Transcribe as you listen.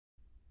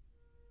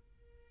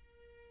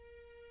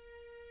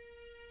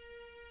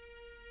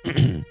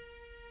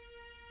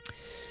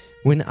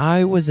When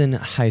I was in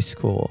high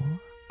school,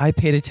 I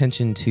paid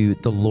attention to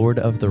the Lord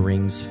of the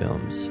Rings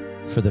films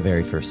for the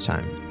very first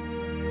time.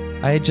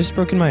 I had just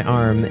broken my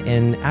arm,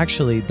 and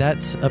actually,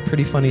 that's a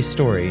pretty funny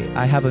story.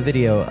 I have a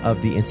video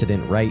of the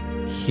incident right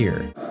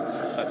here.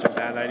 Such a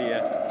bad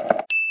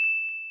idea.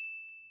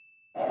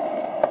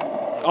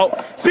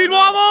 Oh, speed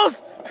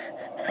wobbles!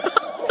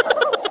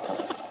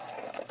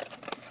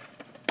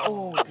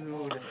 Oh,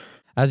 dude.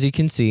 As you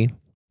can see,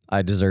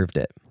 I deserved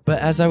it. But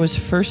as I was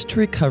first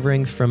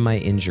recovering from my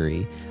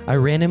injury, I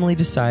randomly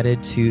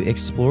decided to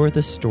explore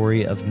the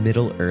story of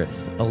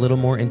Middle-earth a little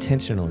more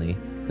intentionally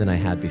than I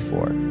had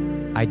before.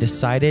 I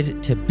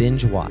decided to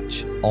binge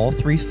watch all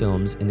 3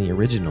 films in the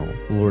original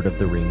Lord of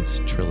the Rings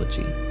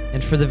trilogy.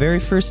 And for the very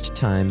first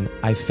time,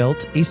 I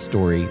felt a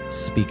story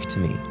speak to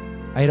me.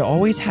 I had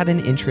always had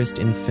an interest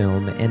in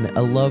film and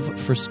a love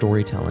for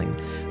storytelling,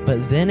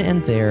 but then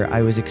and there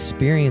I was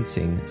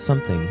experiencing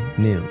something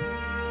new.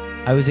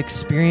 I was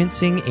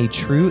experiencing a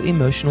true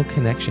emotional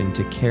connection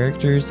to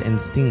characters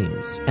and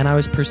themes, and I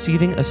was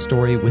perceiving a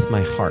story with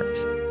my heart,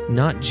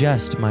 not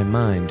just my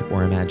mind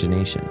or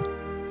imagination.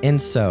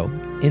 And so,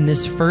 in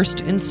this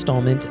first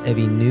installment of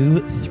a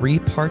new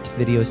 3-part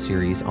video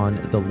series on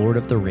The Lord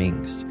of the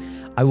Rings,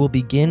 I will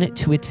begin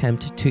to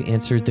attempt to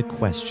answer the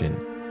question,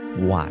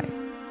 why?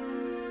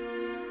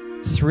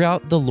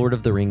 Throughout the Lord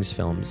of the Rings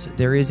films,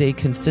 there is a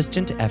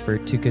consistent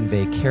effort to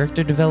convey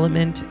character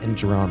development and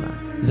drama.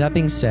 That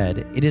being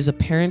said, it is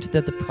apparent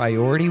that the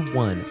priority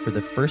one for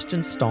the first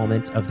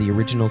installment of the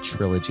original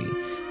trilogy,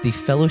 The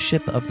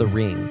Fellowship of the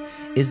Ring,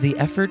 is the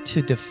effort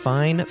to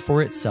define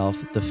for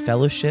itself the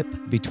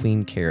fellowship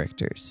between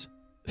characters.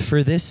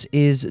 For this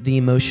is the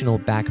emotional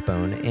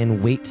backbone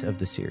and weight of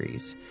the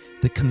series,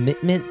 the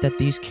commitment that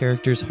these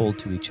characters hold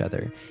to each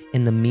other,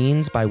 and the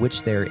means by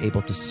which they are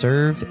able to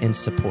serve and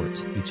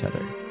support each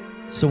other.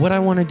 So what I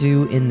want to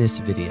do in this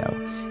video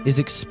is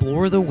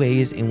explore the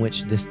ways in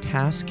which this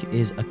task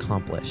is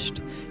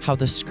accomplished, how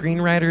the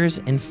screenwriters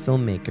and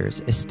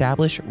filmmakers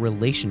establish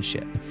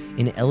relationship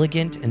in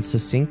elegant and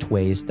succinct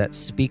ways that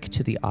speak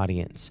to the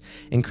audience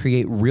and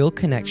create real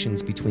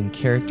connections between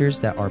characters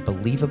that are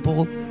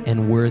believable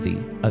and worthy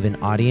of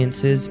an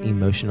audience's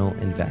emotional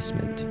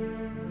investment.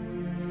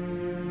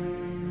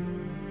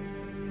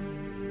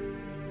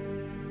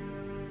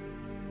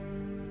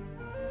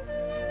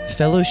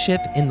 Fellowship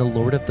in The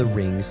Lord of the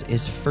Rings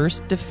is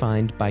first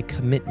defined by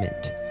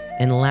commitment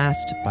and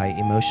last by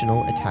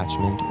emotional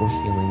attachment or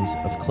feelings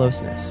of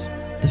closeness.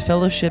 The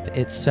fellowship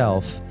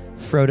itself,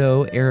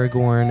 Frodo,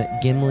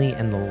 Aragorn, Gimli,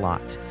 and the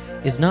lot,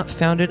 is not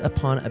founded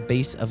upon a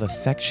base of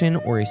affection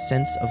or a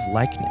sense of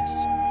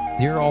likeness.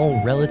 They're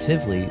all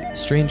relatively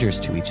strangers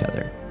to each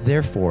other.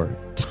 Therefore,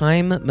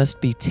 time must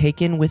be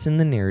taken within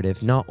the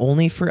narrative not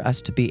only for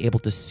us to be able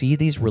to see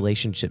these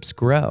relationships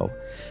grow,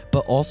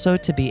 but also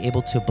to be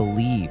able to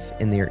believe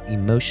in their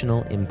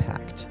emotional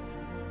impact.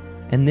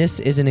 And this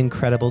is an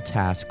incredible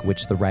task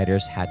which the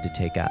writers had to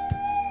take up.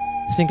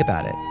 Think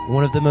about it.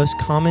 One of the most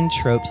common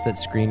tropes that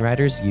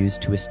screenwriters use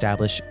to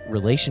establish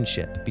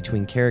relationship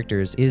between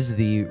characters is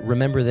the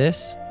 "remember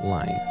this"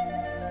 line.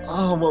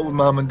 Oh, what would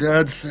Mom and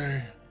Dad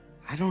say?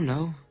 I don't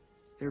know.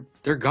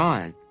 They're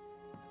gone.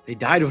 They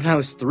died when I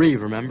was 3,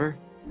 remember?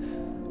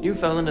 You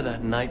fell into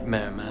that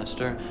nightmare,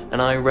 Master, and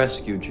I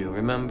rescued you,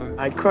 remember?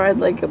 I cried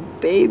like a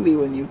baby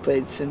when you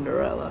played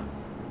Cinderella.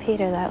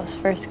 Peter, that was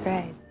 1st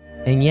grade.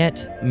 And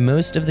yet,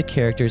 most of the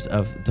characters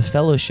of the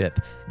Fellowship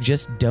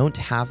just don't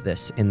have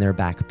this in their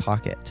back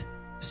pocket.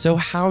 So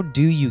how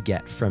do you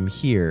get from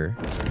here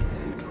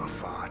You draw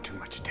far too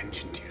much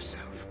attention to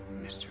yourself,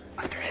 Mr.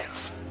 Underhill.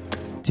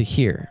 to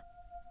here?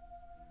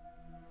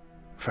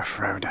 For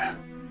Frodo.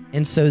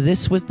 And so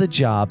this was the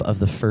job of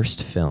the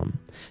first film,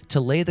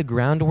 to lay the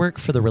groundwork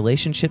for the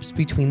relationships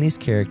between these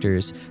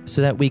characters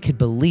so that we could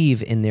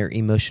believe in their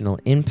emotional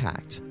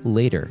impact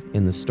later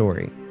in the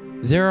story.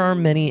 There are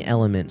many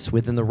elements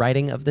within the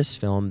writing of this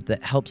film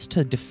that helps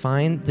to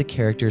define the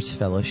characters'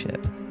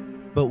 fellowship.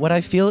 But what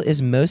I feel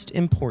is most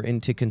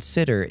important to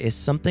consider is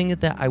something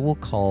that I will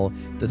call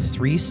the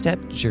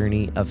 3-step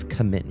journey of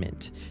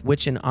commitment,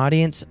 which an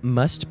audience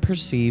must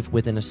perceive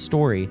within a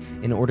story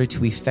in order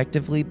to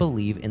effectively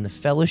believe in the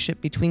fellowship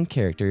between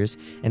characters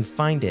and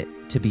find it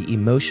to be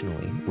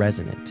emotionally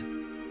resonant.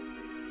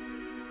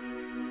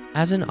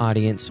 As an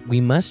audience,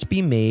 we must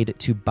be made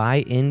to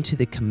buy into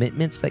the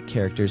commitments that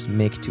characters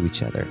make to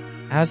each other.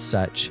 As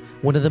such,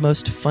 one of the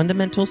most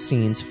fundamental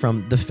scenes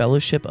from The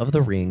Fellowship of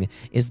the Ring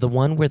is the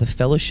one where the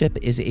Fellowship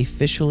is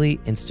officially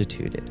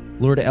instituted.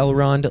 Lord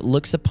Elrond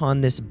looks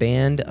upon this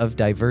band of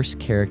diverse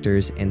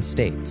characters and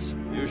states,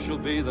 "You shall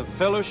be the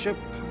Fellowship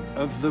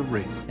of the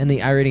Ring." And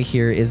the irony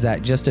here is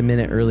that just a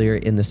minute earlier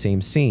in the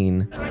same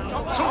scene,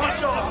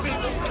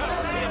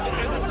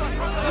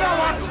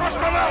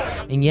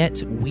 and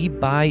yet we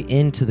buy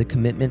into the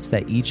commitments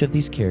that each of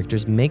these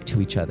characters make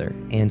to each other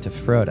and to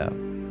Frodo.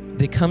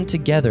 They come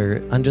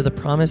together under the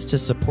promise to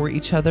support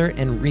each other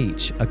and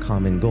reach a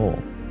common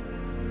goal.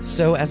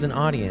 So as an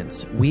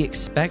audience, we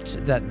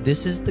expect that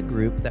this is the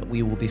group that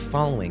we will be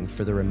following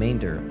for the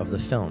remainder of the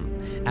film,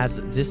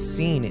 as this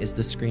scene is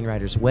the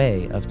screenwriter's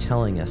way of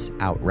telling us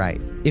outright.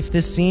 If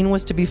this scene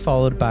was to be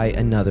followed by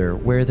another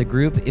where the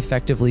group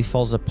effectively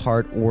falls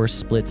apart or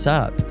splits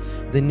up,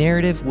 the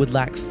narrative would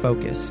lack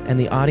focus and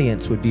the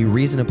audience would be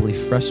reasonably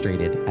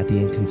frustrated at the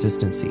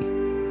inconsistency.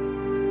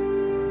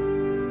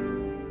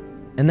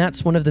 And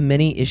that's one of the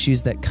many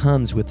issues that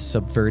comes with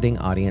subverting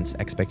audience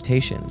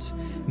expectations.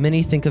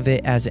 Many think of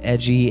it as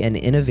edgy and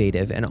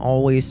innovative and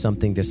always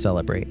something to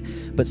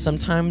celebrate, but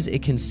sometimes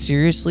it can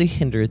seriously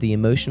hinder the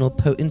emotional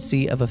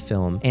potency of a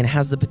film and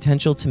has the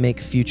potential to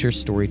make future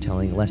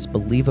storytelling less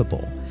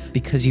believable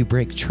because you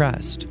break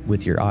trust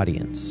with your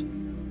audience.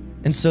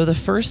 And so the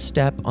first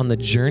step on the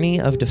journey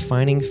of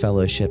defining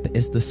fellowship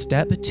is the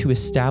step to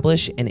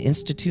establish and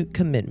institute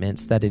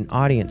commitments that an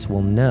audience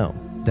will know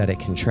that it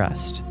can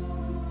trust.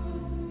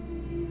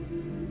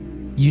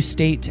 You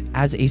state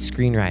as a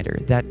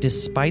screenwriter that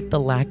despite the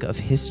lack of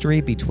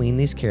history between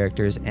these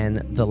characters and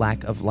the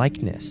lack of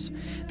likeness,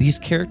 these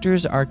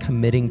characters are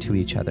committing to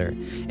each other,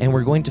 and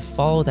we're going to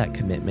follow that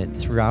commitment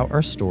throughout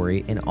our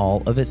story in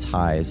all of its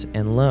highs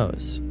and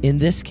lows. In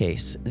this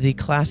case, the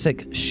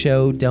classic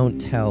show don't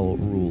tell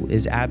rule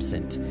is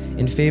absent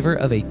in favor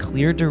of a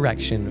clear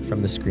direction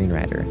from the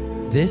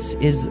screenwriter. This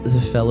is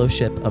the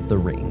Fellowship of the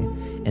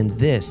Ring, and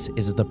this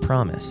is the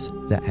promise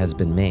that has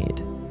been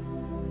made.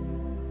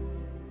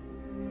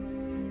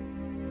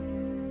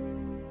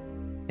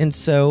 And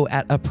so,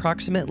 at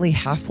approximately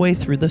halfway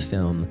through the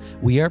film,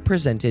 we are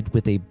presented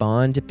with a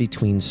bond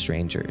between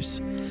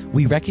strangers.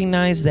 We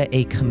recognize that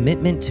a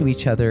commitment to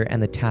each other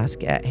and the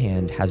task at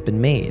hand has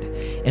been made,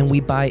 and we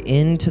buy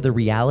into the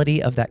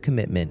reality of that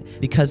commitment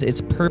because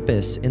its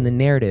purpose in the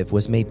narrative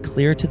was made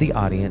clear to the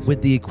audience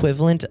with the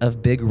equivalent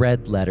of big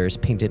red letters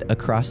painted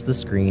across the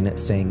screen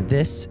saying,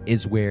 "This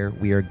is where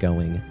we are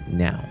going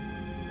now."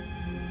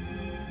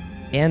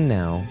 And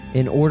now,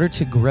 in order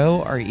to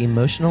grow our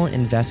emotional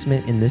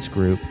investment in this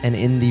group and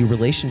in the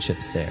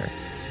relationships there,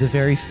 the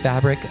very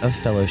fabric of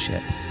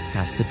fellowship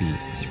has to be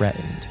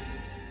threatened.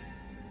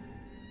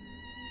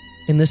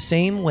 In the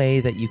same way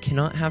that you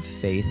cannot have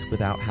faith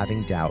without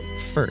having doubt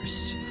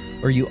first,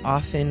 or you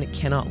often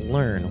cannot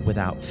learn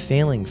without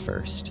failing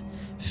first,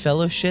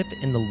 fellowship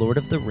in the Lord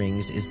of the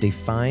Rings is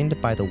defined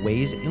by the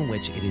ways in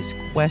which it is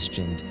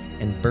questioned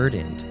and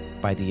burdened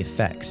by the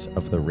effects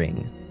of the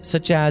ring.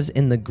 Such as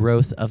in the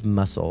growth of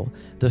muscle,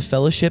 the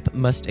fellowship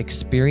must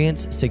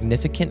experience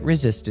significant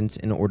resistance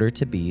in order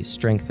to be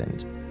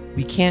strengthened.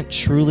 We can't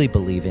truly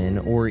believe in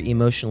or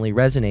emotionally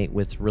resonate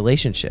with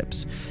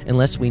relationships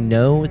unless we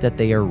know that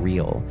they are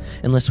real,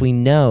 unless we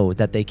know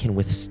that they can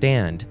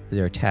withstand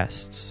their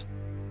tests.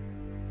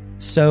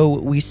 So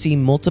we see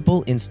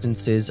multiple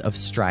instances of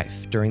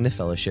strife during the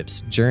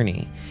fellowship's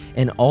journey,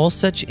 and all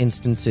such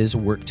instances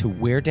work to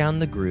wear down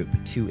the group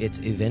to its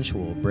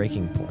eventual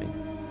breaking point.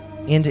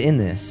 And in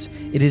this,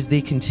 it is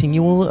the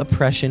continual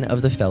oppression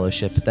of the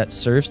fellowship that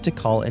serves to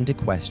call into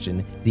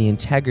question the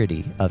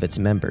integrity of its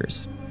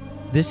members.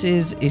 This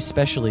is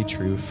especially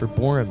true for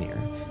Boromir,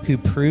 who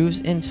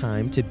proves in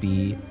time to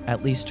be,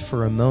 at least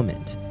for a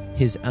moment,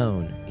 his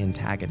own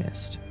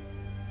antagonist.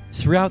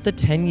 Throughout the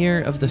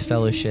tenure of the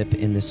Fellowship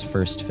in this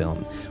first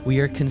film, we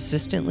are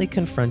consistently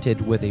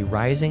confronted with a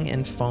rising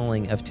and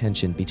falling of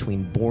tension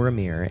between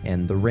Boromir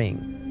and the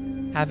Ring.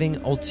 Having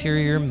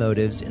ulterior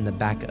motives in the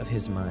back of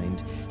his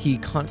mind, he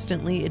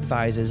constantly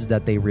advises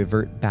that they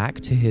revert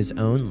back to his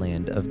own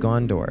land of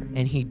Gondor,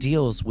 and he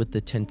deals with the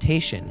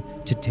temptation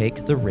to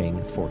take the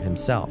ring for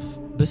himself.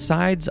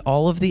 Besides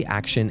all of the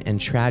action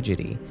and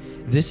tragedy,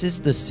 this is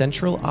the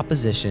central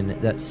opposition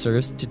that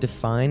serves to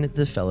define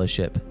the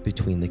fellowship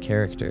between the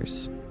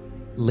characters.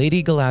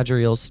 Lady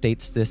Galadriel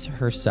states this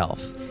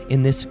herself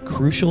in this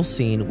crucial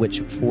scene which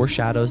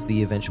foreshadows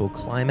the eventual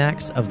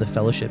climax of the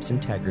Fellowship's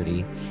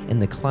integrity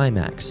and the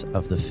climax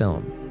of the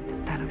film.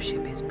 The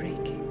Fellowship is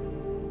breaking.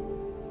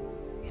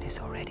 It has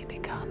already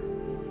begun.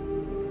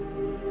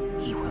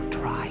 He will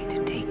try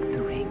to take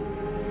the ring.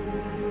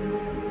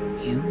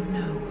 You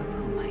know of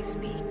whom I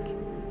speak.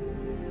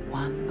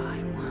 One by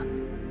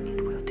one,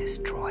 it will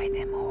destroy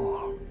them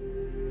all.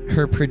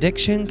 Her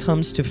prediction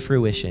comes to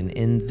fruition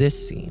in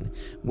this scene,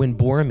 when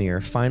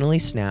Boromir finally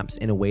snaps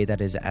in a way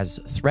that is as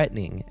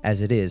threatening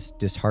as it is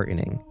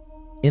disheartening.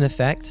 In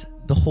effect,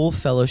 the whole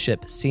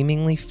fellowship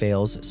seemingly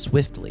fails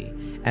swiftly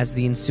as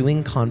the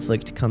ensuing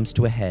conflict comes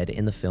to a head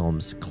in the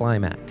film's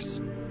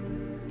climax.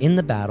 In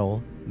the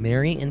battle,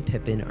 Merry and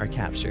Pippin are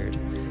captured,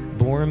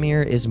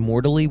 Boromir is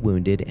mortally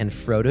wounded, and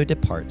Frodo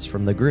departs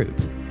from the group.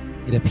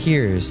 It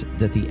appears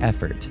that the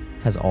effort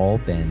has all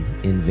been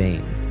in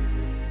vain.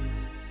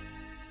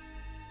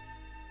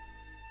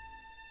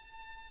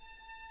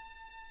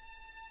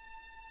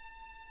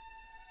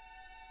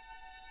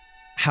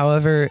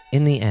 However,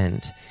 in the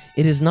end,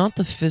 it is not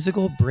the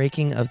physical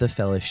breaking of the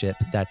fellowship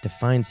that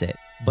defines it,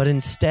 but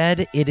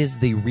instead it is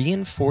the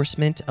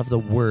reinforcement of the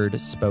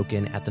word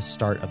spoken at the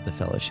start of the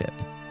fellowship.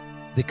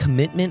 The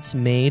commitments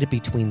made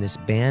between this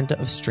band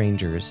of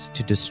strangers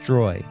to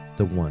destroy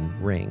the One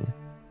Ring.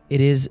 It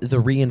is the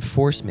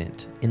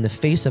reinforcement in the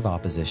face of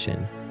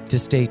opposition to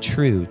stay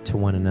true to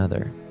one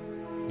another.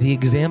 The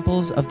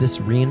examples of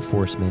this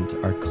reinforcement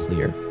are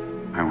clear.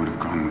 I would have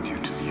gone with you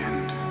to the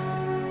end.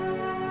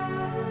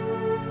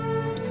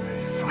 The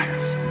very fire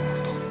is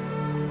immortal.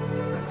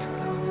 Run,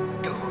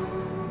 Frodo. Go!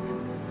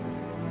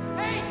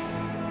 Hey!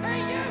 Hey,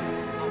 you!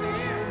 Over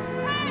here!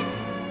 Hey!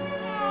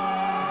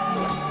 I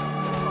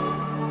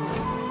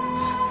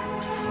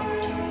would have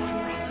followed you, my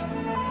brother.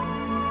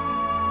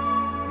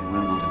 We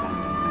will not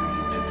abandon Merry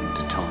and Pippin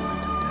to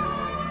torment and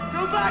death.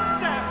 Go back,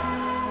 Sam!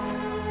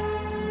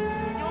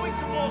 You're going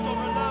to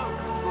Mordor alone.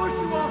 Of course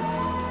you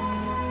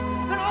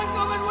are. And I'm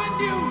coming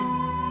with you!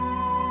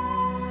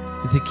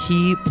 The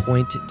key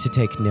point to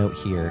take note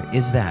here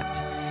is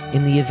that,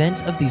 in the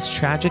event of these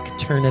tragic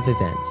turn of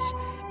events,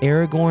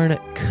 Aragorn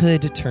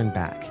could turn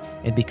back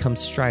and become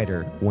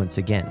Strider once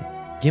again.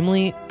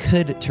 Gimli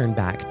could turn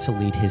back to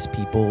lead his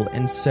people,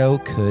 and so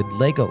could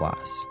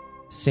Legolas.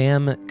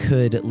 Sam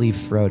could leave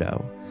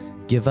Frodo,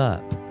 give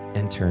up,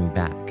 and turn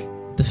back.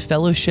 The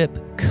Fellowship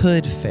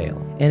could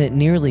fail, and it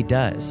nearly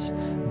does,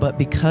 but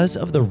because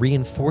of the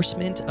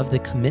reinforcement of the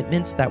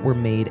commitments that were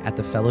made at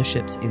the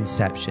Fellowship's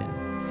inception,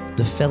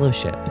 the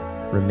Fellowship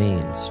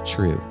remains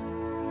true.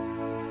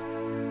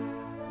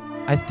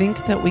 I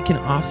think that we can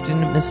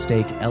often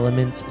mistake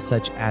elements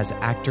such as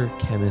actor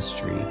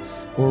chemistry,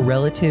 or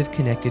relative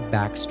connected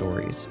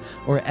backstories,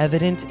 or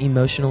evident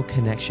emotional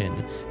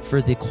connection for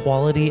the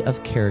quality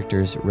of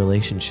characters'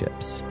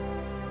 relationships.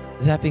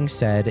 That being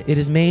said, it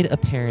is made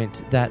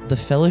apparent that the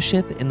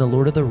Fellowship in The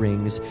Lord of the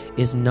Rings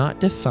is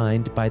not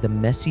defined by the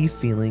messy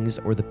feelings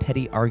or the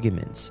petty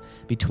arguments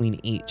between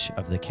each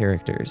of the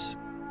characters.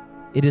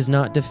 It is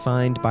not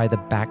defined by the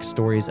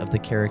backstories of the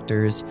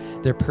characters,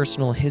 their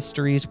personal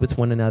histories with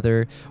one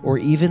another, or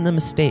even the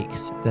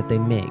mistakes that they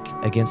make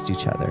against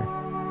each other.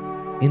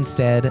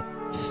 Instead,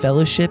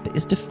 Fellowship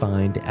is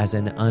defined as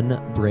an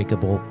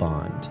unbreakable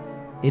bond.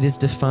 It is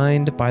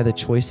defined by the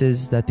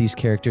choices that these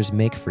characters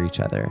make for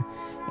each other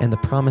and the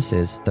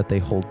promises that they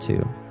hold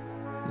to.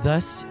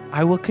 Thus,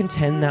 I will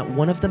contend that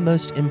one of the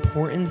most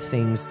important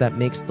things that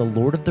makes the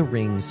Lord of the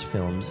Rings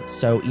films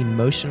so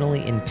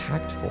emotionally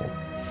impactful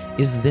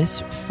is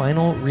this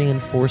final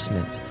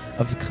reinforcement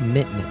of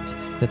commitment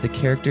that the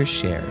characters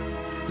share,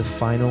 the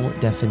final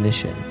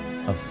definition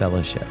of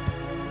fellowship.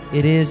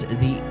 It is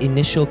the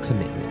initial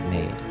commitment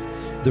made,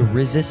 the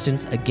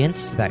resistance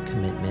against that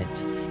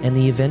commitment, and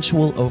the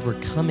eventual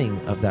overcoming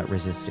of that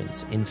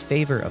resistance in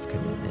favor of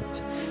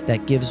commitment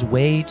that gives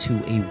way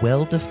to a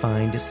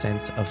well-defined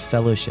sense of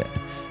fellowship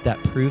that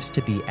proves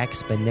to be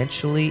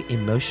exponentially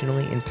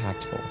emotionally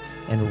impactful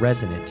and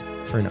resonant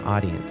for an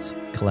audience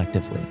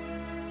collectively.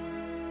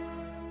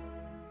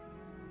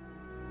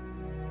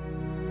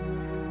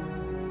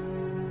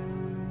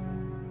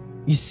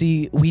 You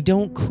see, we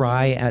don't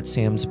cry at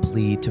Sam's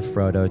plea to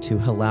Frodo to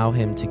allow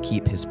him to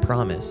keep his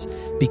promise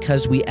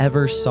because we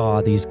ever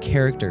saw these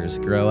characters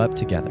grow up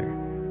together.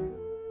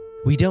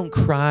 We don't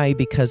cry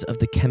because of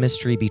the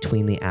chemistry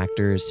between the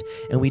actors,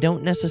 and we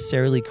don't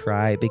necessarily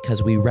cry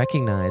because we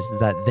recognize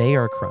that they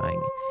are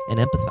crying and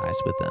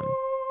empathize with them.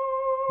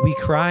 We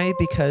cry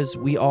because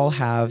we all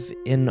have,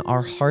 in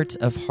our heart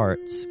of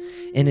hearts,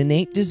 an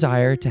innate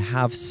desire to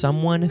have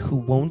someone who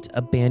won't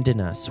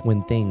abandon us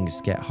when things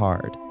get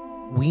hard.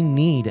 We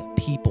need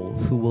people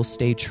who will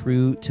stay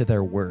true to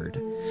their word,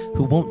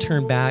 who won't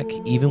turn back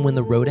even when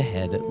the road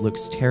ahead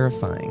looks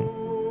terrifying.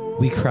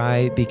 We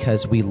cry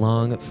because we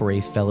long for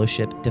a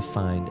fellowship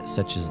defined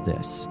such as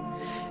this,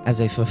 as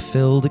a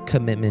fulfilled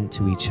commitment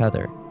to each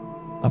other,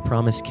 a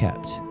promise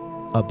kept,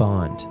 a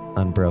bond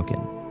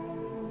unbroken.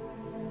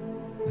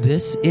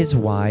 This is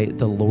why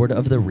The Lord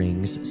of the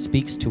Rings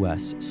speaks to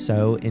us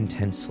so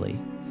intensely,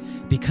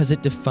 because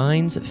it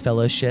defines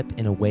fellowship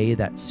in a way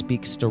that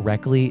speaks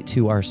directly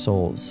to our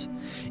souls,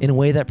 in a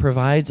way that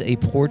provides a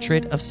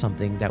portrait of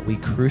something that we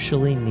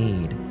crucially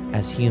need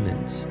as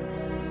humans.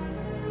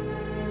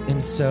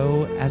 And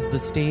so, as the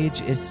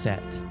stage is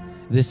set,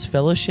 this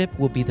fellowship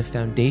will be the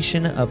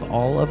foundation of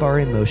all of our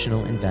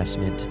emotional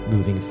investment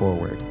moving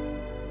forward.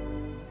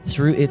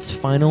 Through its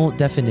final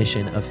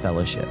definition of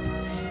fellowship,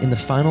 in the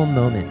final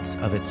moments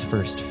of its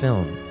first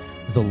film,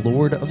 The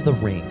Lord of the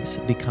Rings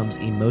becomes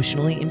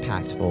emotionally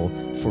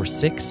impactful for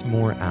 6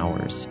 more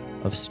hours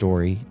of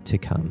story to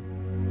come.